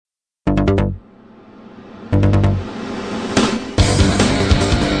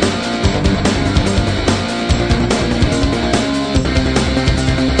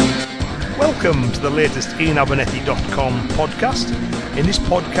the latest IanAbernethy.com podcast. In this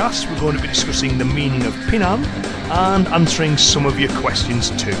podcast, we're going to be discussing the meaning of Pinan and answering some of your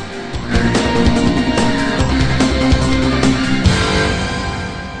questions too.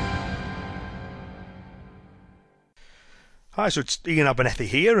 Hi, so it's Ian Abernethy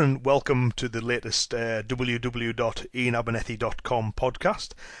here, and welcome to the latest www.ianabernethy.com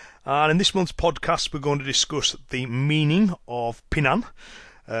podcast. And in this month's podcast, we're going to discuss the meaning of Pinan,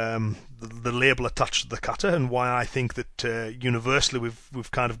 the label attached to the kata, and why I think that universally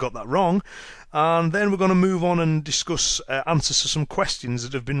we've kind of got that wrong. And then we're going to move on and discuss answers to some questions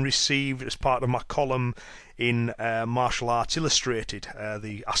that have been received as part of my column in Martial Arts Illustrated,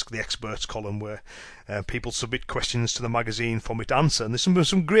 the Ask the Experts column, where people submit questions to the magazine for me to answer. And there's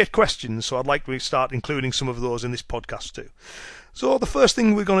some great questions, so I'd like to start including some of those in this podcast too. So the first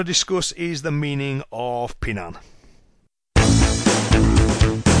thing we're going to discuss is the meaning of Pinan.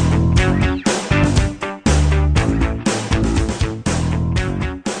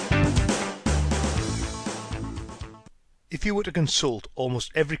 If you were to consult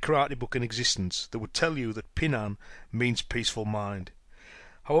almost every karate book in existence, they would tell you that Pinan means peaceful mind.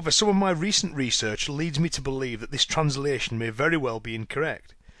 However, some of my recent research leads me to believe that this translation may very well be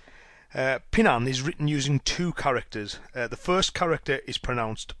incorrect. Pinan is written using two characters. The first character is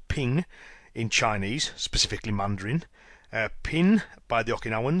pronounced Ping in Chinese, specifically Mandarin, Pin by the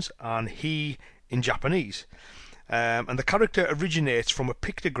Okinawans, and He in Japanese. And the character originates from a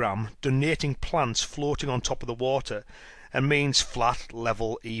pictogram denoting plants floating on top of the water and means flat,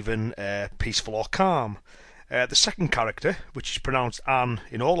 level, even, peaceful or calm. The second character, which is pronounced An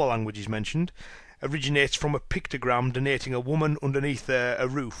in all the languages mentioned, originates from a pictogram denoting a woman underneath a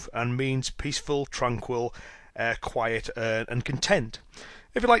roof and means peaceful, tranquil, quiet, and content.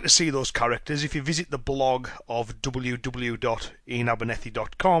 If you'd like to see those characters, if you visit the blog of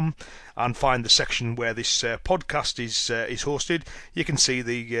www.ianabernethy.com and find the section where this podcast is hosted, you can see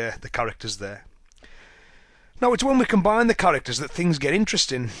the characters there. Now, it's when we combine the characters that things get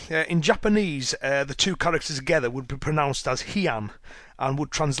interesting. In Japanese, the two characters together would be pronounced as Hian and would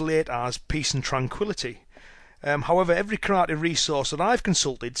translate as peace and tranquility. However, every karate resource that I've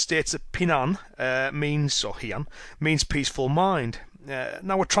consulted states that Pinan means, or Hian, means peaceful mind.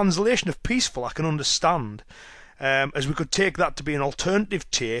 Now, a translation of peaceful I can understand, as we could take that to be an alternative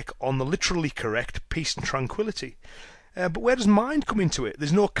take on the literally correct peace and tranquility. But where does mind come into it?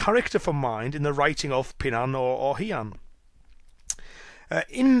 There's no character for mind in the writing of Pinan or Hian.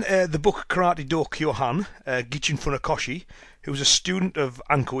 In the book Karate Do Kyohan, Gichin Funakoshi, who was a student of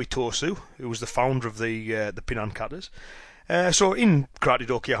Anko Itosu, who was the founder of the Pinan katas. So in Karate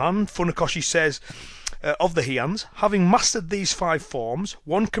Do Kyohan, Funakoshi says of the Hyans, having mastered these 5 forms,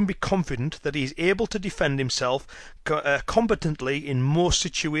 one can be confident that he is able to defend himself competently in most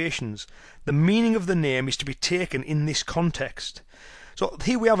situations. The meaning of the name is to be taken in this context. So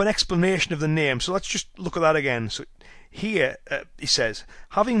here we have an explanation of the name, so let's just look at that again. So here he says,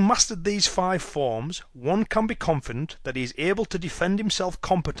 having mastered these 5 forms, one can be confident that he is able to defend himself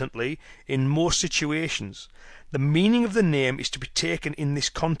competently in most situations. The meaning of the name is to be taken in this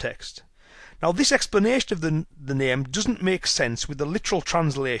context. Now, this explanation of the name doesn't make sense with the literal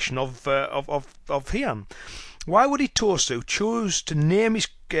translation of Hian. Why would Itosu choose to name his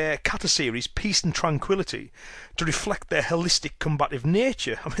kata series Peace and Tranquility to reflect their holistic combative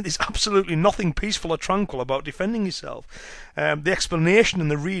nature? I mean, there's absolutely nothing peaceful or tranquil about defending yourself. The explanation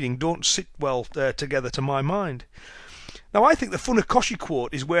and the reading don't sit well together to my mind. Now, I think the Funakoshi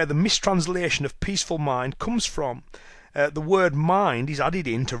quote is where the mistranslation of peaceful mind comes from. The word mind is added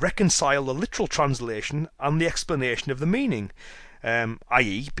in to reconcile the literal translation and the explanation of the meaning,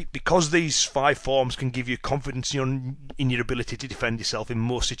 i.e., because these 5 forms can give you confidence in your ability to defend yourself in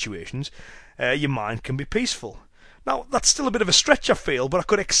most situations, your mind can be peaceful. Now, that's still a bit of a stretch, I feel, but I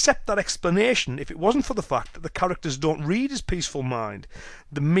could accept that explanation if it wasn't for the fact that the characters don't read as peaceful mind.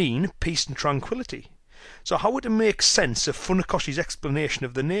 They mean peace and tranquility. So how would it make sense of Funakoshi's explanation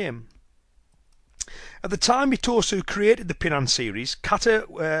of the name? At the time Itosu created the Pinan series, karate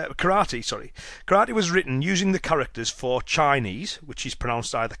was written using the characters for Chinese, which is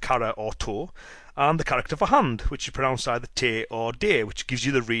pronounced either kara or to, and the character for hand, which is pronounced either te or de, which gives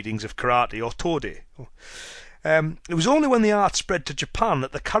you the readings of karate or tode. It was only when the art spread to Japan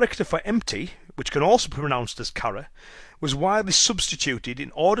that the character for empty, which can also be pronounced as kara, was widely substituted in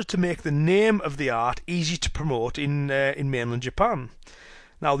order to make the name of the art easy to promote in mainland Japan.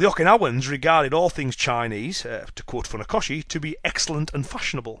 Now, the Okinawans regarded all things Chinese, to quote Funakoshi, to be excellent and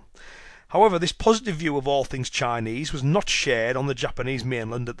fashionable. However, this positive view of all things Chinese was not shared on the Japanese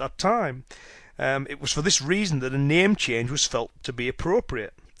mainland at that time. It was for this reason that a name change was felt to be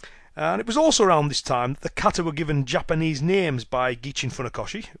appropriate. And it was also around this time that the kata were given Japanese names by Gichin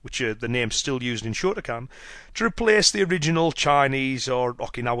Funakoshi, which are the names still used in Shotokan, to replace the original Chinese or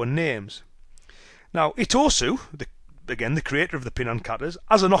Okinawan names. Now, Itosu, the creator of the Pinan katas,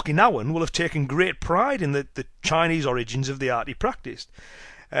 as an Okinawan, will have taken great pride in the Chinese origins of the art he practiced.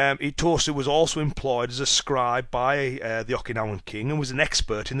 Itosu was also employed as a scribe by the Okinawan king and was an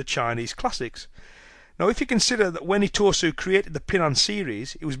expert in the Chinese classics. Now, if you consider that when Itosu created the Pinan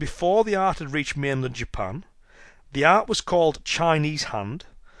series, it was before the art had reached mainland Japan, the art was called Chinese hand,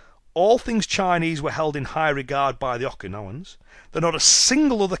 all things Chinese were held in high regard by the Okinawans, that not a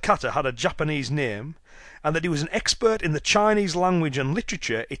single other kata had a Japanese name, and that he was an expert in the Chinese language and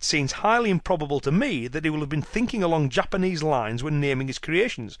literature, it seems highly improbable to me that he will have been thinking along Japanese lines when naming his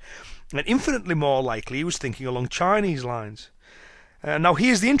creations, and infinitely more likely he was thinking along Chinese lines. Now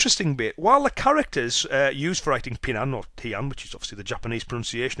here's the interesting bit. While the characters used for writing Pinan or Heian, which is obviously the Japanese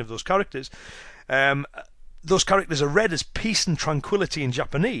pronunciation of those characters are read as peace and tranquility in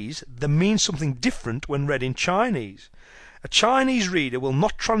Japanese, they mean something different when read in Chinese. A Chinese reader will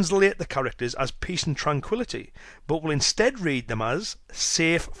not translate the characters as peace and tranquility, but will instead read them as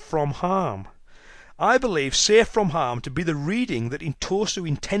safe from harm. I believe safe from harm to be the reading that Itosu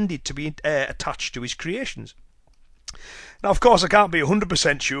intended to be attached to his creations. Now, of course, I can't be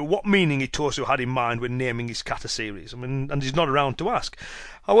 100% sure what meaning Itosu had in mind when naming his kata series, and he's not around to ask.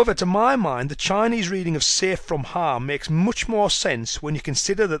 However, to my mind, the Chinese reading of safe from harm makes much more sense when you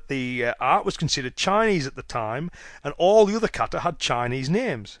consider that the art was considered Chinese at the time, and all the other kata had Chinese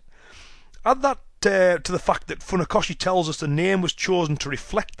names. Add that to the fact that Funakoshi tells us the name was chosen to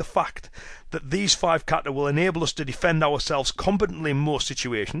reflect the fact that these 5 kata will enable us to defend ourselves competently in most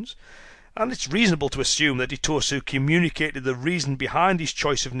situations, and it's reasonable to assume that Itosu communicated the reason behind his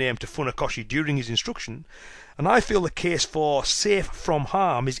choice of name to Funakoshi during his instruction, and I feel the case for safe from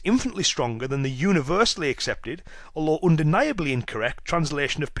harm is infinitely stronger than the universally accepted, although undeniably incorrect,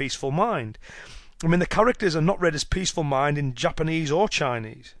 translation of peaceful mind. The characters are not read as peaceful mind in Japanese or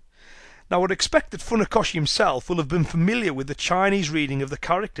Chinese. Now, I would expect that Funakoshi himself will have been familiar with the Chinese reading of the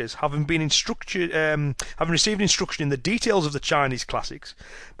characters, having received instruction in the details of the Chinese classics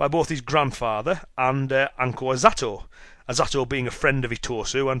by both his grandfather and Anko Azato, Azato being a friend of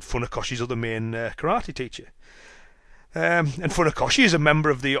Itosu and Funakoshi's other main karate teacher. And Funakoshi is a member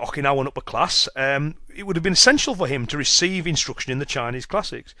of the Okinawan upper class. It would have been essential for him to receive instruction in the Chinese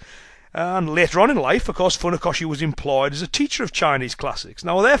classics. And later on in life, of course, Funakoshi was employed as a teacher of Chinese classics.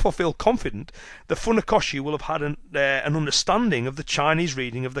 Now, I therefore feel confident that Funakoshi will have had an understanding of the Chinese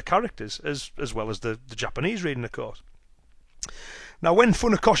reading of the characters, as well as the Japanese reading, of course. Now, when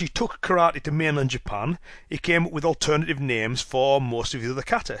Funakoshi took karate to mainland Japan, he came up with alternative names for most of the other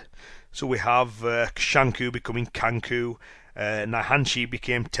kata. So we have Shanku becoming Kanku, Naihanshi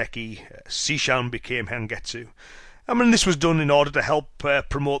became Teki, Sishan became Hangetsu. This was done in order to help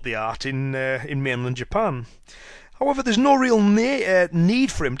promote the art in mainland Japan. However, there's no real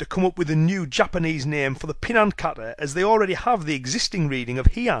need for him to come up with a new Japanese name for the Pinan kata, as they already have the existing reading of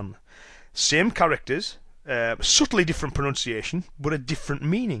Heian. Same characters, subtly different pronunciation, but a different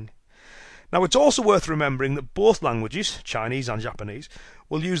meaning. Now, it's also worth remembering that both languages, Chinese and Japanese,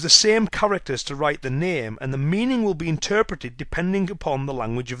 will use the same characters to write the name, and the meaning will be interpreted depending upon the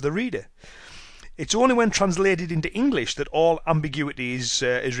language of the reader. It's only when translated into English that all ambiguity is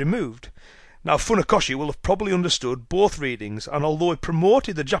removed. Now, Funakoshi will have probably understood both readings, and although he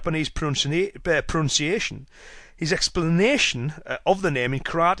promoted the Japanese pronunciation, his explanation of the name in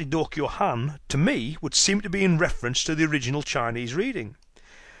Karate Dokyo Han, to me, would seem to be in reference to the original Chinese reading.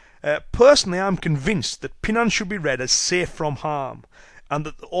 Personally, I'm convinced that Pinan should be read as safe from harm, and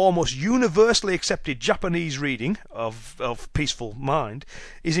that the almost universally accepted Japanese reading of peaceful mind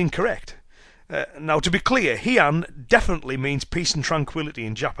is incorrect. Now, to be clear, Heian definitely means peace and tranquility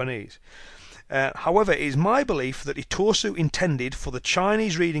in Japanese. However, it is my belief that Itosu intended for the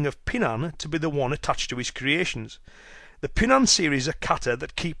Chinese reading of Pinan to be the one attached to his creations. The Pinan series are kata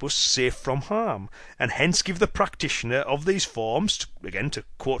that keep us safe from harm, and hence give the practitioner of these forms, again to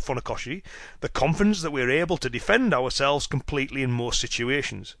quote Funakoshi, the confidence that we are able to defend ourselves completely in most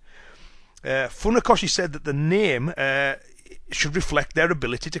situations. Funakoshi said that the name should reflect their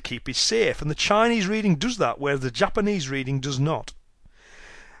ability to keep it safe, and the Chinese reading does that, whereas the Japanese reading does not.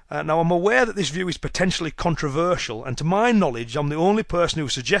 Now, I'm aware that this view is potentially controversial, and to my knowledge, I'm the only person who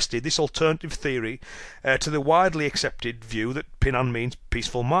suggested this alternative theory to the widely accepted view that Pinan means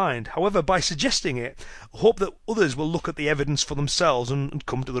peaceful mind. However, by suggesting it, I hope that others will look at the evidence for themselves and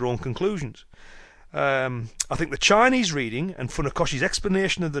come to their own conclusions. I think the Chinese reading and Funakoshi's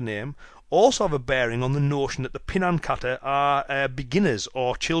explanation of the name also have a bearing on the notion that the Pinan kata are beginners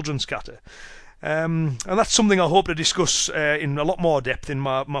or children's kata. And that's something I hope to discuss in a lot more depth in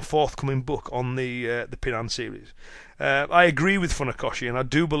my forthcoming book on the Pinan series. I agree with Funakoshi, and I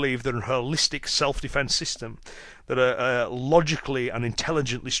do believe they're a holistic self-defense system that are logically and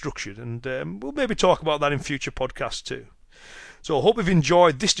intelligently structured, and we'll maybe talk about that in future podcasts too. So I hope you've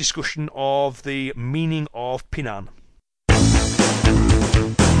enjoyed this discussion of the meaning of Pinan.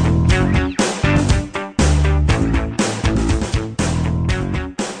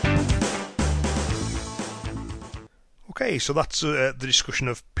 Okay, so that's the discussion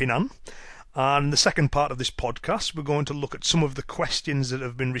of Pinan. And in the second part of this podcast, we're going to look at some of the questions that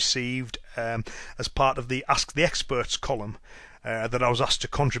have been received as part of the Ask the Experts column that I was asked to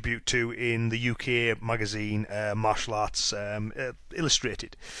contribute to in the UK magazine Martial Arts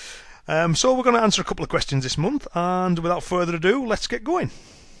Illustrated. So we're going to answer a couple of questions this month, and without further ado, let's get going.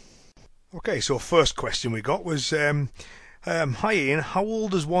 Okay, so first question we got was, hi Ian, how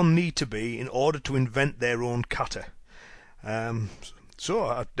old does one need to be in order to invent their own kata? Well,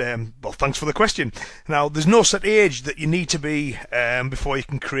 thanks for the question. Now, there's no set age that you need to be before you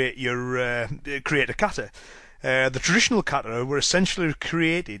can create a kata. The traditional kata were essentially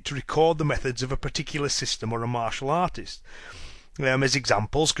created to record the methods of a particular system or a martial artist. As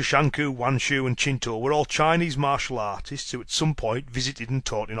examples, Kushanku, Wanshu and Shinto were all Chinese martial artists who at some point visited and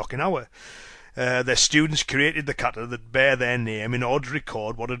taught in Okinawa. Their students created the kata that bear their name in order to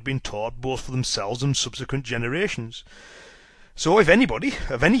record what had been taught both for themselves and subsequent generations. So if anybody,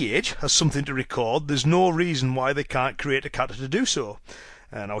 of any age, has something to record, there's no reason why they can't create a kata to do so.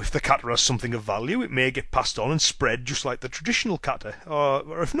 Now, if the kata has something of value, it may get passed on and spread just like the traditional kata,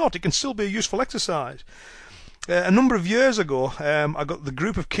 or if not, it can still be a useful exercise. A number of years ago, I got the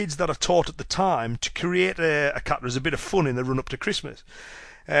group of kids that I taught at the time to create a kata as a bit of fun in the run-up to Christmas.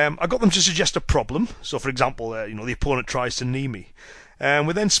 I got them to suggest a problem. So, for example, the opponent tries to knee me.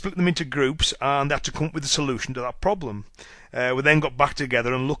 We then split them into groups, and they had to come up with a solution to that problem. We then got back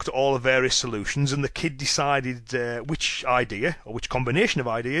together and looked at all the various solutions, and the kid decided which idea, or which combination of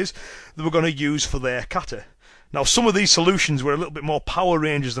ideas, they were going to use for their kata. Now, some of these solutions were a little bit more Power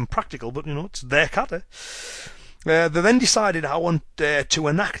Rangers than practical, but, it's their kata. They then decided how to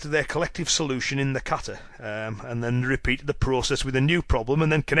enact their collective solution in the kata, and then repeated the process with a new problem,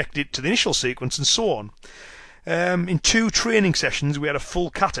 and then connected it to the initial sequence, and so on. In 2 training sessions, we had a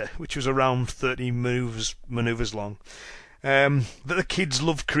full kata, which was around 30 manoeuvres long, that the kids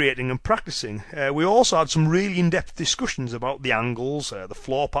loved creating and practicing. We also had some really in-depth discussions about the angles, the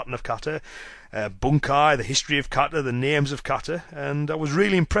floor pattern of kata, bunkai, the history of kata, the names of kata, and I was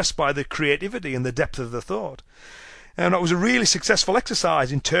really impressed by the creativity and the depth of the thought. And it was a really successful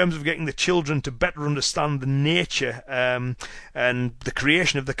exercise in terms of getting the children to better understand the nature and the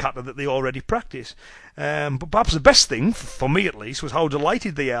creation of the kata that they already practice. But perhaps the best thing, for me at least, was how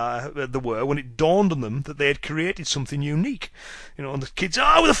delighted they were when it dawned on them that they had created something unique. And the kids,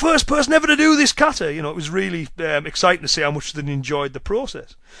 we're the first person ever to do this kata. It was really exciting to see how much they enjoyed the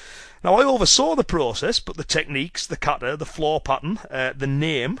process. Now, I oversaw the process, but the techniques, the kata, the floor pattern, the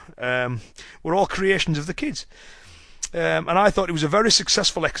name, were all creations of the kids. And I thought it was a very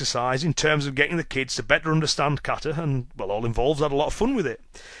successful exercise in terms of getting the kids to better understand kata, and, all involved had a lot of fun with it.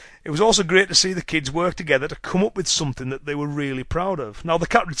 It was also great to see the kids work together to come up with something that they were really proud of. Now, the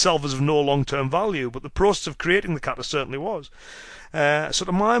kata itself was of no long-term value, but the process of creating the kata certainly was. So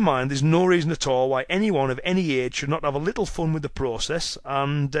to my mind, there's no reason at all why anyone of any age should not have a little fun with the process,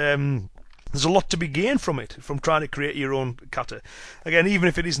 and there's a lot to be gained from it, from trying to create your own kata. Again, even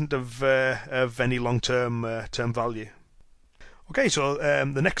if it isn't of any long-term term value. Okay, so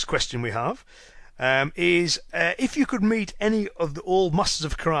the next question we have is, if you could meet any of the old masters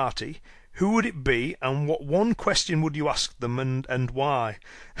of karate, who would it be, and what one question would you ask them, and why?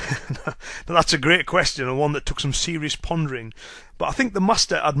 Now, that's a great question, and one that took some serious pondering. But I think the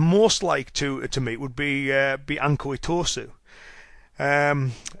master I'd most like to meet would be Anko Itosu.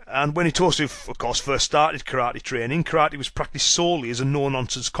 And when Itosu, of course, first started karate training, karate was practiced solely as a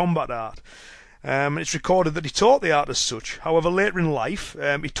no-nonsense combat art. It's recorded that he taught the art as such. However, later in life,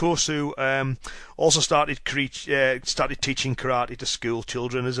 Itosu also started teaching karate to school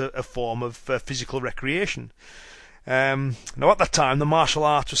children as a form of physical recreation. Now, at that time, the martial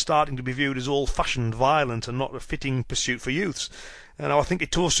arts was starting to be viewed as old-fashioned, violent, and not a fitting pursuit for youths. And I think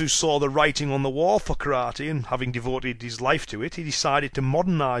Itosu saw the writing on the wall for karate, and having devoted his life to it, he decided to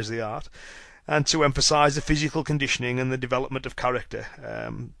modernise the art and to emphasise the physical conditioning and the development of character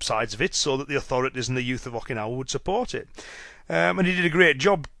sides of it, so that the authorities and the youth of Okinawa would support it. And he did a great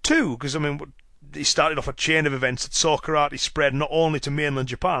job too, because he started off a chain of events that saw karate spread not only to mainland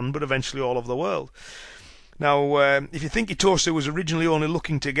Japan, but eventually all over the world. Now, if you think Itosu was originally only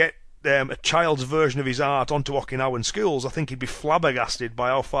looking to get a child's version of his art onto Okinawan schools, I think he'd be flabbergasted by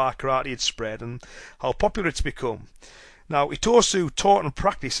how far karate had spread and how popular it's become. Now, Itosu taught and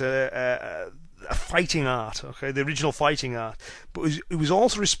practiced a fighting art, okay, the original fighting art, but he was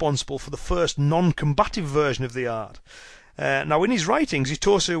also responsible for the first non-combative version of the art. Now, in his writings,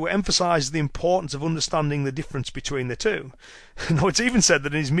 Itosu emphasised the importance of understanding the difference between the two. Now, it's even said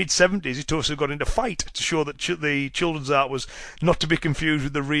that in his mid-70s, Itosu got into fight to show that the children's art was not to be confused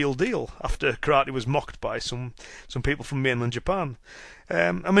with the real deal, after karate was mocked by some people from mainland Japan.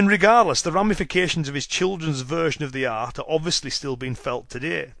 Regardless, the ramifications of his children's version of the art are obviously still being felt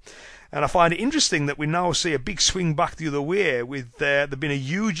today. And I find it interesting that we now see a big swing back the other way, with there being a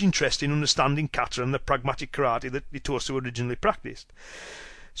huge interest in understanding kata and the pragmatic karate that Itosu originally practiced.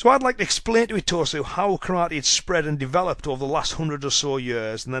 So I'd like to explain to Itosu how karate had spread and developed over the last 100 or so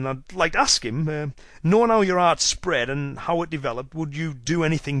years, and then I'd like to ask him, knowing how your art spread and how it developed, would you do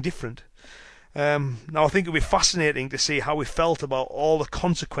anything different? Now, I think it would be fascinating to see how he felt about all the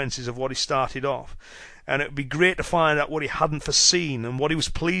consequences of what he started off. And it would be great to find out what he hadn't foreseen and what he was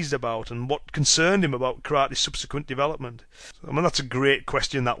pleased about and what concerned him about karate's subsequent development. That's a great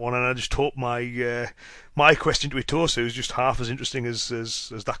question, that one, and I just hope my question to Itosu is just half as interesting as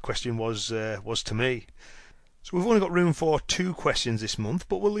that question was to me. So we've only got room for 2 questions this month,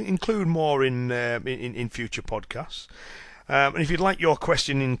 but we'll include more in future podcasts. And if you'd like your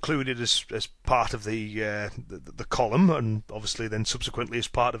question included as part of the column, and obviously then subsequently as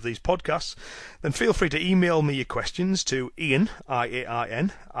part of these podcasts, then feel free to email me your questions to Ian,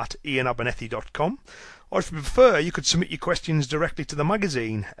 IAIN, at ianabernethy.com. Or if you prefer, you could submit your questions directly to the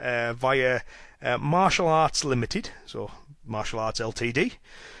magazine via Martial Arts Limited, so Martial Arts Ltd,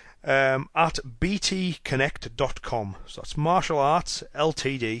 at btconnect.com. So that's Martial Arts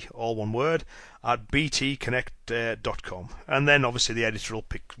Ltd, all one word, at btconnect.com. And then obviously the editor will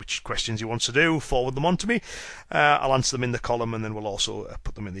pick which questions he wants to do, forward them on to me. I'll answer them in the column, and then we'll also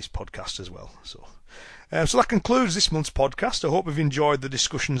put them in this podcast as well. So that concludes this month's podcast. I hope you've enjoyed the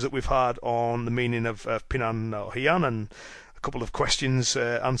discussions that we've had on the meaning of Pinan or Heian, and a couple of questions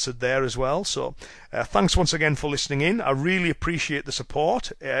answered there as well. So thanks once again for listening in. I really appreciate the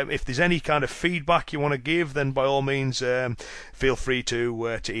support. If there's any kind of feedback you want to give, then by all means feel free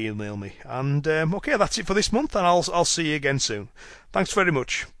to email me. And okay, that's it for this month, and I'll see you again soon. Thanks very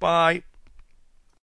much. Bye.